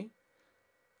 A,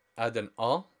 add an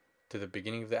A to the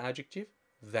beginning of the adjective,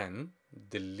 then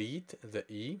delete the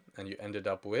E, and you ended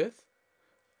up with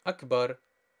akbar.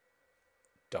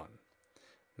 Done.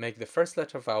 Make the first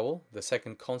letter vowel, the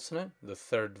second consonant, the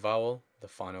third vowel, the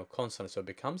final consonant. So it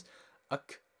becomes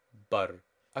akbar.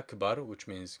 Akbar, which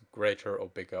means greater or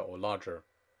bigger or larger.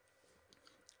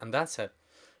 And that's it.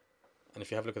 And if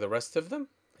you have a look at the rest of them,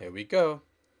 here we go.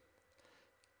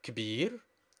 كبير,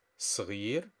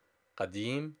 صغير,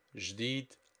 قديم, جديد,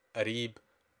 قريب,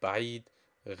 بعيد,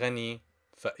 غني,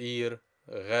 فقير,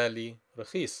 غالي,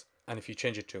 رخيص. And if you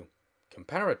change it to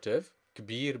comparative,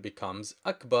 كبير becomes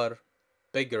أكبر,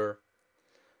 bigger.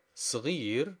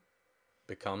 صغير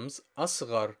becomes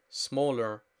أصغر,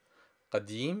 smaller.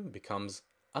 قديم becomes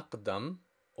أقدم,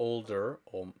 older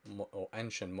or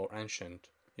ancient, more ancient.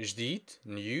 جديد,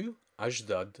 new.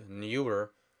 أجدد, newer.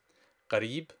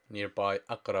 قريب, nearby.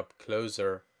 أقرب,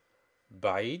 closer.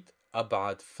 بعيد,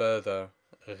 أبعد, further.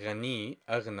 غني,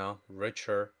 أغنى,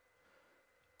 richer.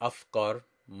 أفقر,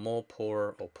 more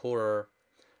poor or poorer.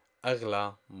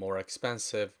 أغلى, more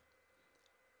expensive.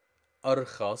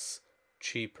 أرخص,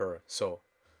 cheaper. So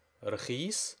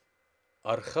رخيص,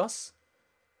 أرخص,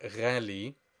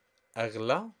 غالي,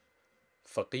 أغلى,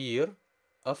 فقير,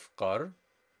 أفقر,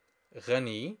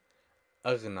 غني,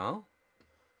 أغنى,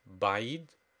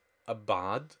 بعيد,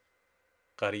 أبعد,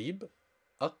 قريب,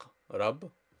 أقرب,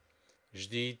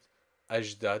 جديد,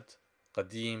 أجدد,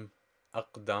 قديم,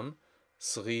 أقدم,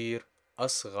 صغير,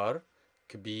 أصغر,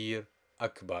 كبير,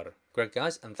 أكبر. Great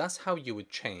guys, and that's how you would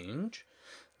change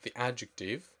the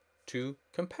adjective to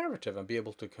comparative and be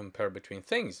able to compare between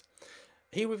things.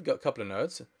 Here we've got a couple of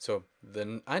notes. So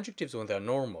the adjectives, when they're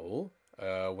normal,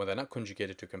 when they're not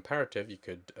conjugated to comparative, you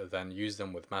could then use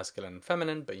them with masculine and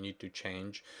feminine, but you need to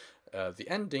change the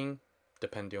ending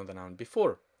depending on the noun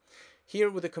before. Here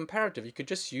with the comparative, you could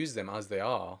just use them as they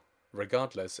are,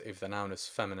 regardless if the noun is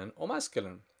feminine or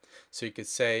masculine. So you could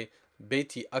say,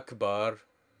 Beti akbar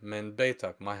min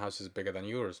beitak, my house is bigger than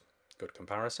yours. Good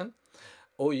comparison.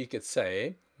 Or you could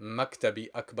say, Maktabi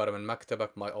akbar min maktabak,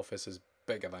 my office is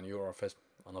bigger than your office.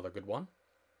 Another good one.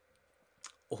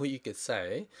 Or you could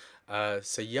say,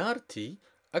 Sayyarti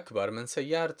akbar min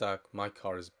sayyartak, my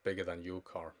car is bigger than your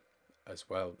car as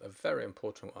well. A very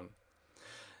important one.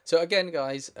 So again,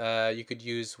 guys, you could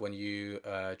use when you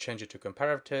change it to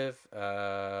comparative.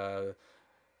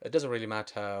 It doesn't really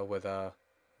matter whether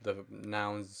the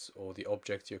nouns or the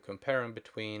objects you're comparing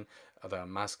between are they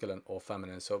masculine or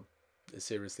feminine. So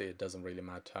seriously, it doesn't really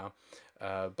matter.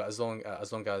 But as long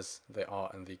as they are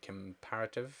in the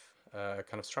comparative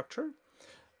kind of structure.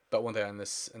 But when they're in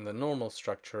the normal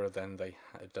structure, then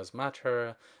it does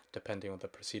matter depending on the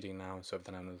preceding noun. So if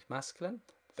the noun is masculine,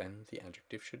 then the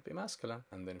adjective should be masculine,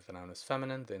 and then if the noun is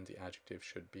feminine, then the adjective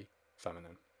should be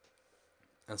feminine,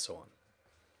 and so on.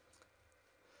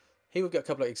 Here we've got a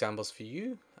couple of examples for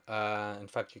you. In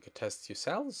fact, you could test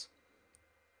yourselves.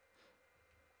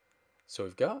 So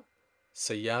we've got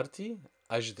سيارتي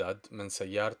أجدد من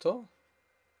سيارته.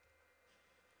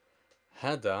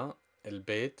 هذا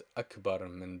البيت أكبر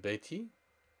من بيتي.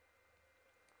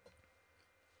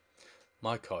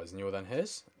 My car is newer than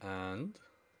his, and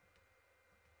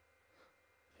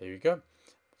here you go.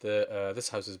 This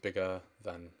house is bigger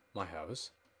than my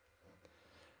house.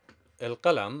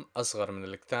 القلم أصغر من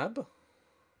الكتاب.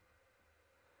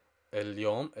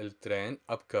 اليوم الترين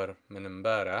أبكر من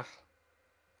امبارح.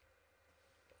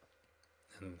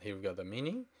 And here we got the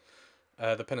meaning.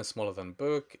 The pen is smaller than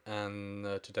book,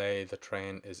 and today the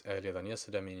train is earlier than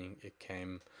yesterday, meaning it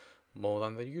came more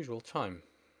than the usual time.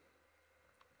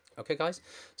 Okay, guys,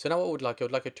 so now what I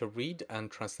would like you to read and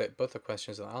translate both the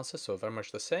questions and answers, so very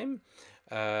much the same,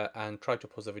 and try to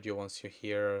pause the video once you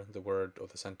hear the word or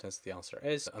the sentence the answer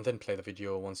is, and then play the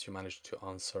video once you manage to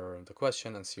answer the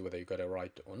question and see whether you got it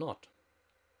right or not.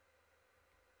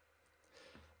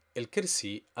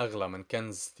 الكرسي أغلى من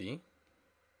كنزتي.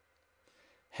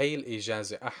 هي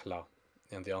الإجازة أحلى.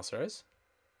 And the answer is?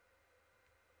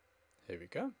 Here we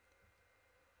go.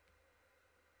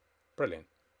 Brilliant.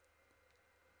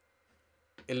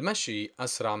 المشي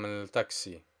أسرع من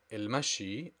التاكسي.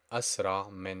 المشي أسرع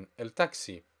من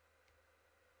التاكسي.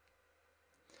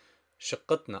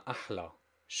 شقتنا أحلى.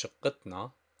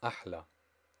 شقتنا أحلى.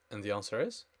 And the answer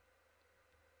is?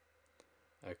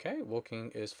 Okay,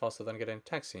 walking is faster than getting a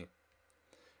taxi.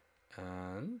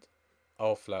 And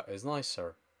أوفى is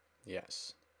nicer.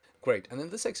 Yes. Great. And in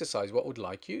this exercise, what I would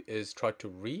like you is try to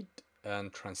read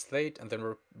and translate and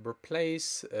then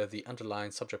replace the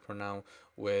underlying subject pronoun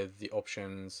with the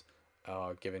options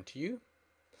given to you.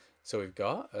 So we've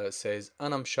got says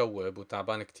أنا مشوب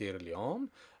وتعبان كتير اليوم.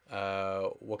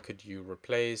 What could you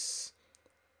replace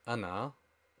أنا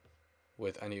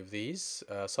with any of these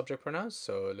subject pronouns?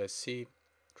 So let's see.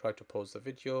 Try to pause the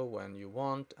video when you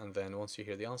want, and then once you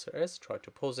hear the answer is, try to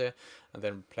pause it and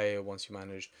then play it once you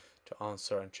manage to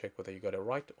answer and check whether you got it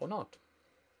right or not.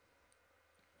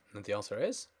 And the answer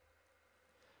is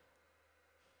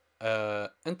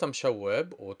أنت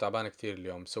مشوب وتعبان كتير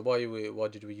اليوم. So why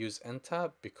did we use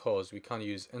أنت? Because we can't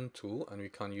use into and we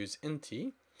can't use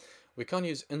inti. We can't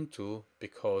use into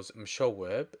because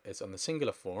مشوب is on the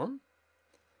singular form,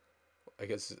 I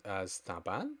guess, as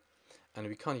تعبان, and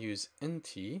we can't use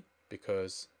inti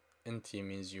because inti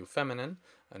means you feminine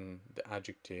and the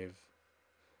adjectives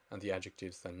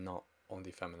then not on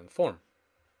the feminine form.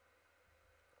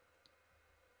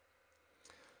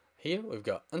 Here we've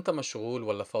got أنت مشغول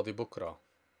ولا فاضي بكرة.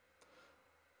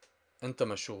 أنت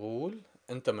مشغول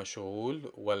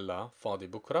ولا فاضي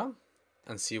بكرة,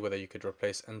 and see whether you could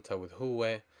replace أنت with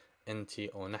هو, أنتي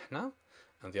or نحن,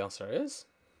 and the answer is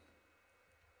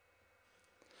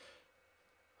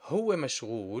هو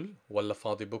مشغول ولا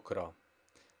فاضي بكرة.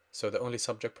 So the only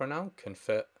subject pronoun can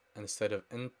fit instead of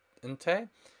أنت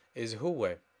is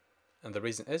هو, and the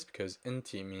reason is because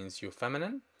أنتي means you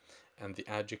feminine and the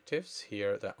adjectives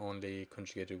here that only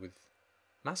conjugated with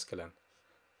masculine,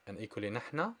 and equally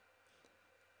نحن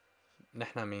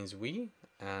means we,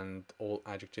 and all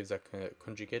adjectives are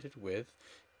conjugated with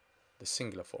the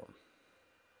singular form.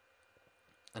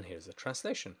 And here's the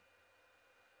translation.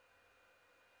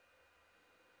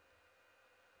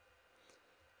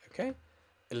 Okay,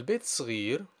 البيت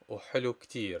صغير وحلو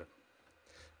كتير.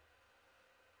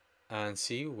 And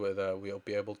see whether we'll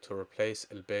be able to replace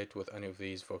البيت with any of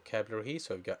these vocabulary.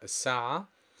 So we've got الساعة,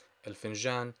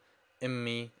 الفنجان,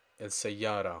 أمي,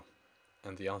 السيارة,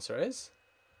 and the answer is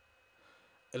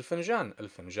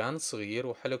الفنجان صغير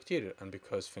وحلو كتير, and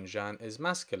because فنجان is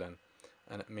masculine,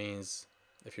 and it means,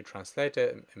 if you translate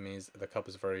it, it means the cup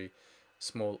is very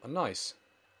small and nice.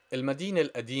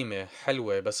 المدينة القديمة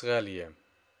حلوة بس غالية.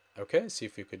 Okay, see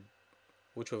if you could,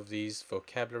 which of these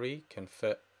vocabulary can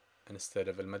fit instead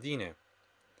of المدينة.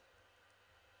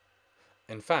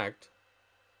 In fact,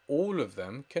 all of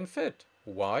them can fit.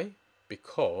 Why?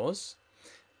 Because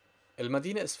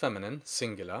المدينة is feminine,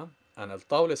 singular, and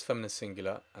الطاولة is feminine,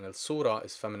 singular, and الصورة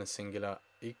is feminine, singular,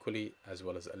 equally, as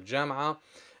well as الجامعة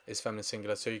is feminine,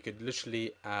 singular. So you could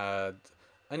literally add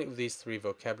any of these three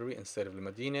vocabulary instead of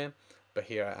المدينة, but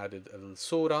here I added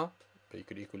الصورة, but you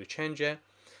could equally change it.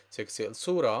 So you could say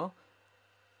الصورة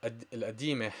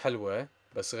القديمة حلوة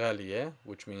بس غالية,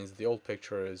 which means the old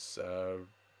picture is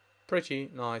pretty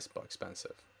nice but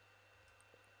expensive.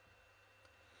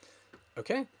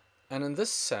 Okay, and in this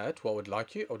set, what I would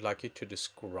like you to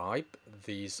describe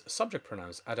these subject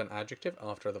pronouns. Add an adjective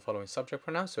after the following subject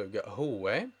pronouns. So we've got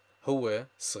هو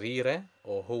صغيرة,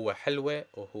 or هو حلوة,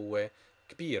 or هو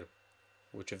كبير.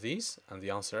 Which of these? And the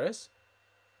answer is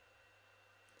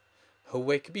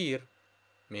هو كبير,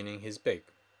 meaning he's big.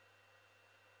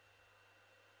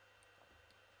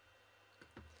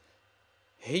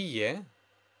 هي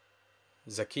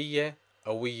ذكية,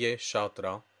 قوية,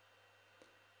 شاطرة,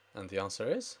 and the answer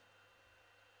is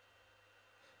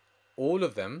all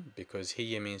of them, because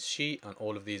هي means she, and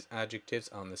all of these adjectives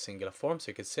are in the singular form. So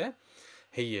you could say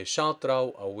هي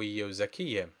شاطرة وقوية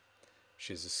وذكية.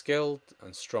 She's a skilled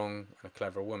and strong and a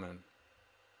clever woman.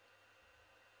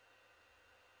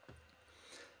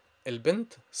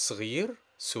 البنت صغير,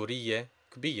 سورية,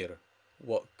 كبير.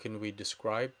 What can we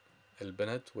describe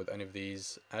البنت with any of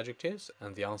these adjectives?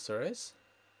 And the answer is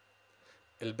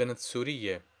البنت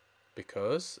سورية,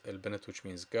 because البنت, which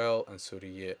means girl, and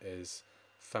سورية is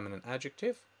feminine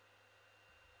adjective.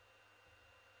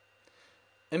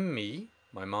 أمي,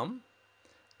 my mom,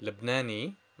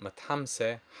 لبناني,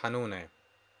 متحمسة, حنونة.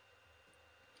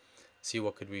 See,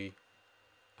 what could we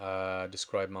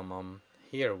describe my mom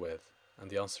here with? And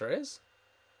the answer is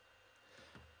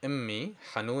أمي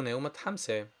حنونة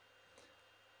ومتحمسة.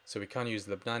 So we can't use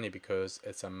Lebanese because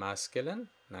it's a masculine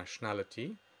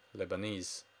nationality,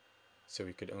 Lebanese. So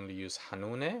we could only use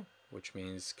حنونة, which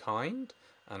means kind,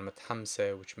 and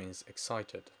متحمسة, which means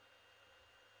excited.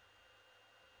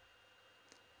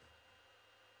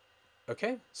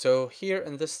 Okay, so here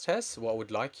in this test, what I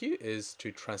would like you is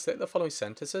to translate the following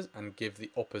sentences and give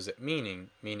the opposite meaning,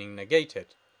 meaning negate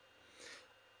it.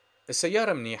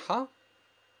 السيارة منيحة,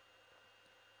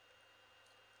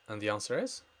 And the answer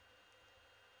is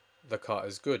the car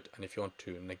is good. And if you want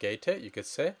to negate it, you could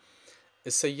say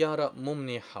السيارة مو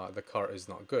منيحة. The car is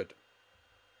not good.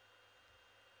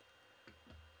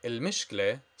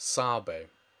 المشكلة صعبة.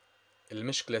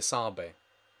 المشكلة صعبة.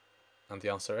 And the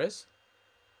answer is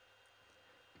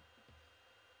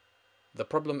the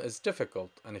problem is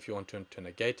difficult. And if you want to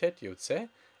negate it, you would say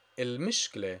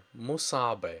المشكلة مو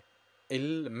صعبة.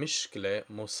 المشكلة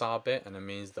مو صعبة, and it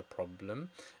means the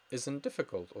problem isn't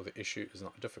difficult, or the issue is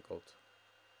not difficult.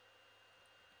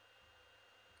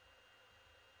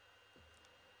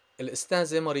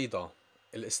 الأستاذة مريضة.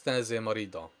 الأستاذة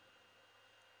مريضة.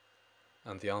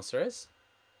 And the answer is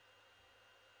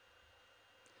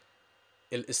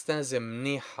الأستاذة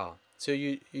منيحة. So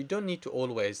you don't need to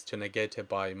always to negate it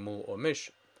by mu or mish.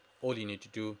 All you need to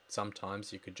do,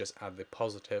 sometimes you could just add the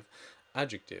positive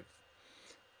adjective.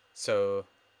 So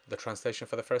the translation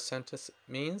for the first sentence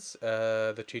means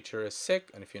the teacher is sick,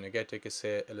 and if you negate it, you can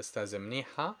say الأستاذة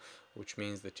منيحة, which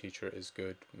means the teacher is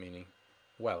good, meaning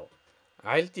well.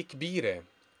 عائلتي كبيرة.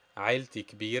 عائلتي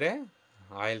كبيرة.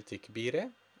 عائلتي كبيرة.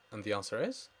 And the answer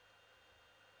is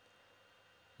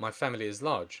my family is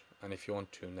large. And if you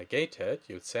want to negate it,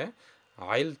 you would say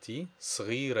عائلتي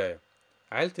صغيرة.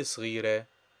 عائلتي صغيرة.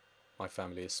 My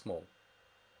family is small.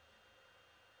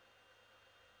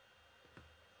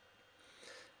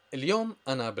 اليوم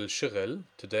أنا بالشغل.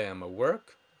 Today I'm at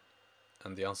work.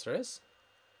 And the answer is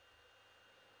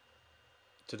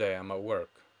today I'm at work.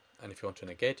 And if you want to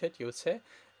negate it, you would say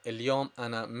اليوم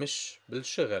أنا مش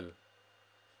بالشغل.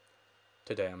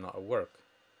 Today I'm not at work.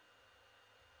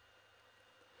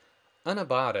 أنا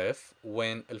بعرف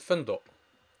وين الفندق.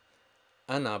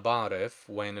 أنا بعرف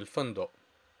وين الفندق.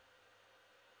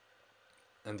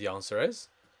 And the answer is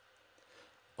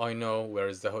I know where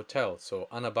is the hotel. So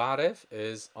أنا بعرف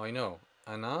is I know.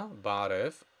 أنا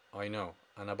بعرف I know.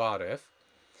 أنا بعرف.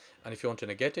 And if you want to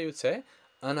negate it, you would say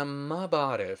أنا ما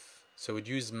بعرف. So we'd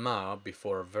use ma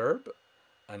before a verb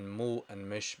and mu and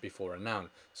mish before a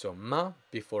noun. So ma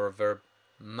before a verb,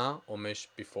 ma or mish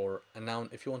before a noun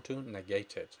if you want to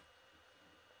negate it.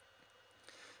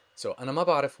 So أنا ما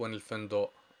بعرف وين الفندق.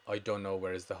 I don't know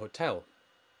where is the hotel.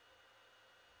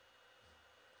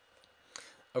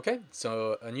 Okay,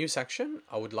 so a new section.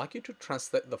 I would like you to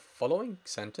translate the following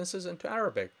sentences into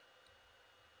Arabic.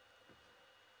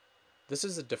 This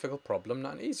is a difficult problem,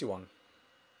 not an easy one.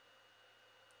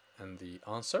 And the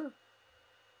answer?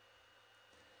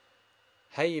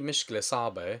 هي مشكلة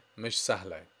صعبة مش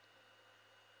سهلة.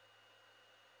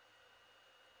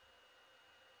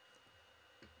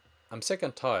 I'm sick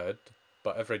and tired,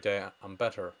 but every day I'm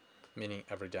better. Meaning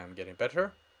every day I'm getting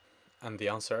better. And the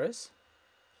answer is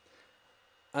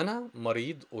أنا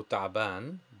مريض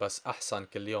وتعبان بس أحسن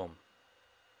كل يوم.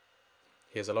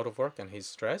 He has a lot of work and he's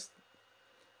stressed.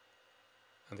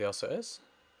 And the answer is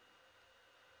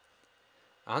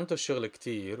عنده شغل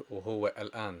كتير وهو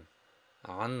قلقان.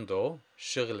 عنده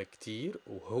شغل كتير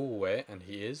وهو, and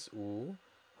he is,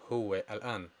 وهو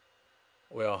قلقان.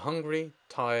 We are hungry,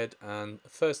 tired and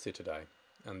thirsty today.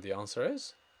 And the answer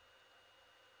is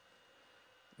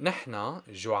نحنا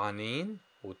جوعانين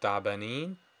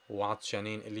وتعبانين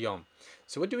وعطشانين اليوم.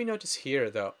 So what do we notice here?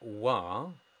 That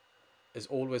wa is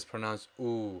always pronounced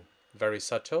oo, very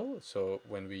subtle. So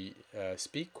when we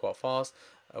speak quite fast,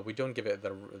 we don't give it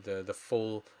the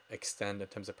full extent in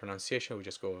terms of pronunciation. We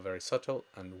just go very subtle,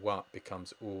 and wa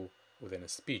becomes oo within a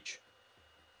speech.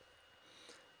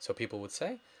 So people would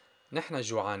say نحنا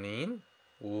جوعانين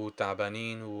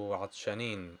وتعبانين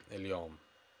وعطشانين اليوم.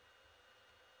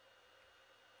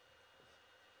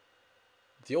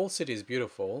 The old city is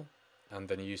beautiful, and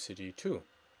the new city too.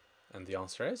 And the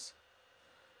answer is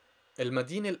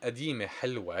المدينة القديمة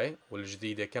حلوة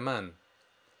والجديدة كمان.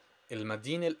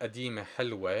 المدينة القديمة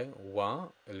حلوة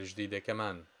والجديدة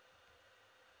كمان.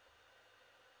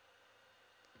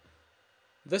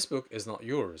 This book is not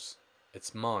yours,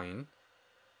 it's mine.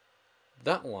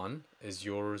 That one is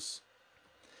yours.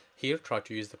 Here try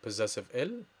to use the possessive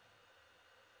il,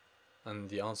 and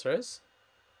the answer is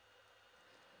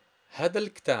هذا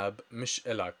الكتاب مش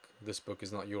إلك. This book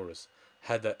is not yours.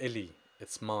 هذا إلي,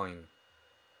 it's mine.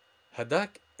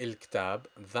 هذاك الكتاب,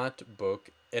 that book,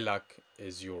 إلك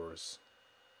is yours.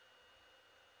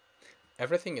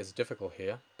 Everything is difficult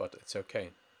here, but it's okay.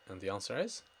 And the answer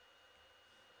is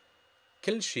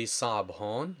كل شي صعب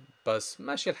هون بس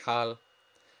ماشي الحال.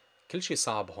 كل شي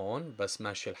صعب هون بس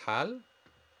ماشي الحال.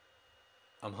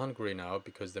 I'm hungry now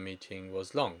because the meeting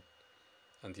was long.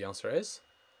 And the answer is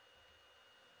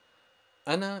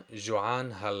أنا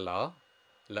جوعان هلا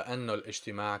لأنه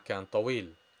الاجتماع كان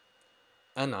طويل.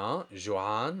 أنا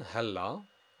جوعان هلا.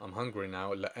 I'm hungry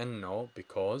now لأنه,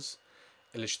 because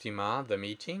الاجتماع, the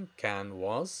meeting, كان,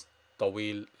 was,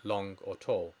 طويل, long or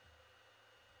tall.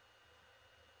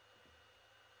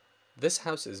 This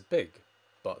house is big,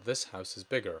 but this house is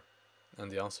bigger. And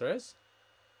the answer is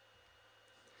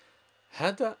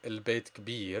هذا البيت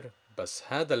كبير بس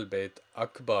هذا البيت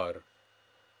أكبر.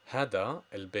 هذا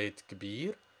البيت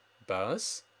كبير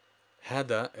بس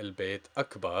هذا البيت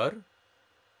أكبر.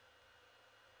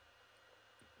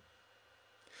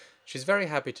 She's very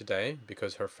happy today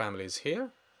because her family is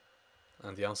here.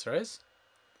 And the answer is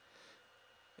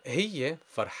هي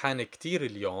فرحانة كتير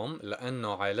اليوم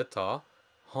لأنه عائلتها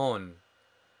هون.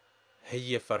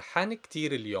 هي فرحانة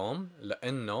كتير اليوم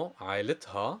لأنه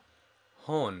عائلتها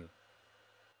هون.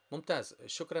 ممتاز،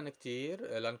 شكرا كتير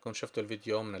لأنكم شفتوا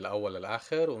الفيديو من الأول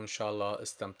للآخر، وإن شاء الله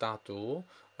استمتعتوا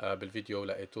بالفيديو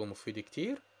ولقيتوه مفيد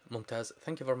كتير. ممتاز.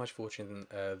 Thank you very much for watching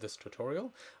this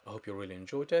tutorial. I hope you really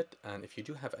enjoyed it, and if you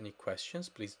do have any questions,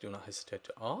 please do not hesitate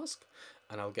to ask,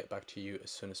 and I'll get back to you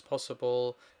as soon as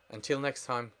possible. Until next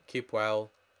time, keep well,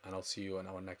 and I'll see you in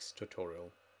our next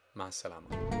tutorial. مع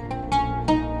السلامة.